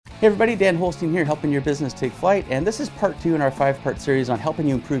Hey everybody, Dan Holstein here, helping your business take flight, and this is part 2 in our 5-part series on helping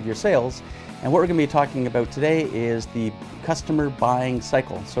you improve your sales. And what we're going to be talking about today is the customer buying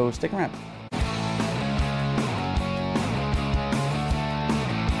cycle, so stick around.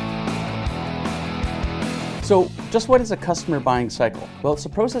 So just what is a customer buying cycle? Well, it's a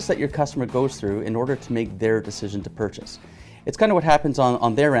process that your customer goes through in order to make their decision to purchase. It's kind of what happens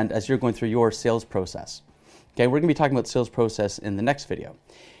on their end as you're going through your sales process. Okay, we're going to be talking about sales process in the next video.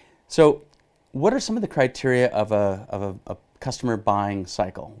 So what are some of the criteria of a customer buying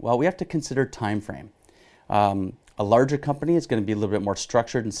cycle? Well, we have to consider time frame. A larger company is going to be a little bit more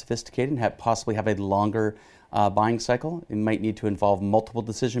structured and sophisticated and possibly have a longer buying cycle. It might need to involve multiple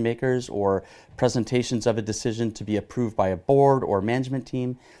decision makers or presentations of a decision to be approved by a board or management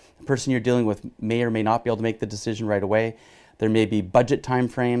team. The person you're dealing with may or may not be able to make the decision right away. There may be budget time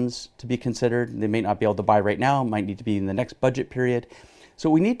frames to be considered. They may not be able to buy right now, might need to be in the next budget period. So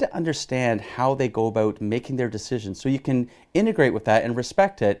we need to understand how they go about making their decisions so you can integrate with that and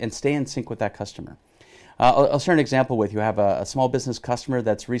respect it and stay in sync with that customer. I'll share an example with you. I have a small business customer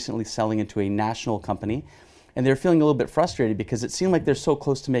that's recently selling into a national company, and they're feeling a little bit frustrated because it seemed like they're so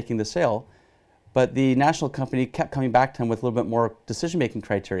close to making the sale, but the national company kept coming back to them with a little bit more decision-making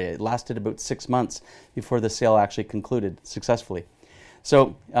criteria. It lasted about 6 months before the sale actually concluded successfully.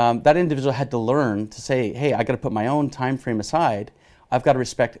 So that individual had to learn to say, hey, I got to put my own time frame aside. I've got to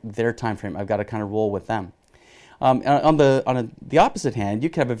respect their time frame. I've got to kind of roll with them. On the opposite hand, you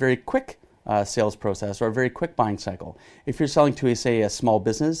can have a very quick sales process or a very quick buying cycle. If you're selling to, say, a small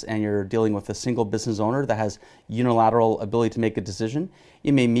business and you're dealing with a single business owner that has unilateral ability to make a decision,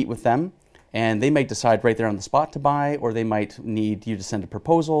 you may meet with them and they might decide right there on the spot to buy, or they might need you to send a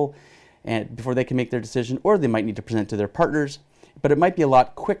proposal and before they can make their decision, or they might need to present to their partners, but it might be a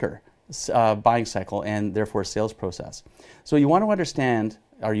lot quicker buying cycle and therefore sales process. So you want to understand,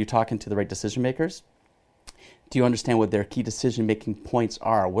 are you talking to the right decision makers? Do you understand what their key decision making points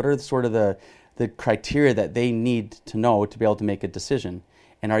are? What are sort of the criteria that they need to know to be able to make a decision?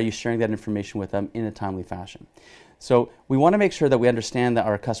 And are you sharing that information with them in a timely fashion? So we want to make sure that we understand that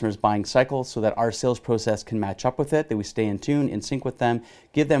our customers' buying cycle so that our sales process can match up with it, that we stay in tune, in sync with them,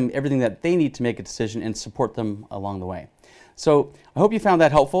 give them everything that they need to make a decision and support them along the way. So I hope you found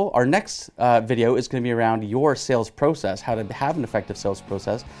that helpful. Our next video is going to be around your sales process, how to have an effective sales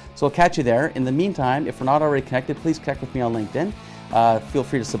process. So I'll catch you there. In the meantime, if we're not already connected, please connect with me on LinkedIn. Feel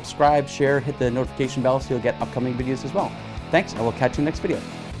free to subscribe, share, hit the notification bell so you'll get upcoming videos as well. Thanks, and we'll catch you in the next video.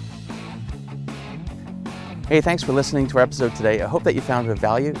 Hey, thanks for listening to our episode today. I hope that you found it of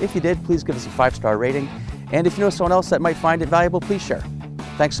value. If you did, please give us a 5-star rating. And if you know someone else that might find it valuable, please share.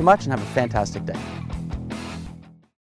 Thanks so much and have a fantastic day.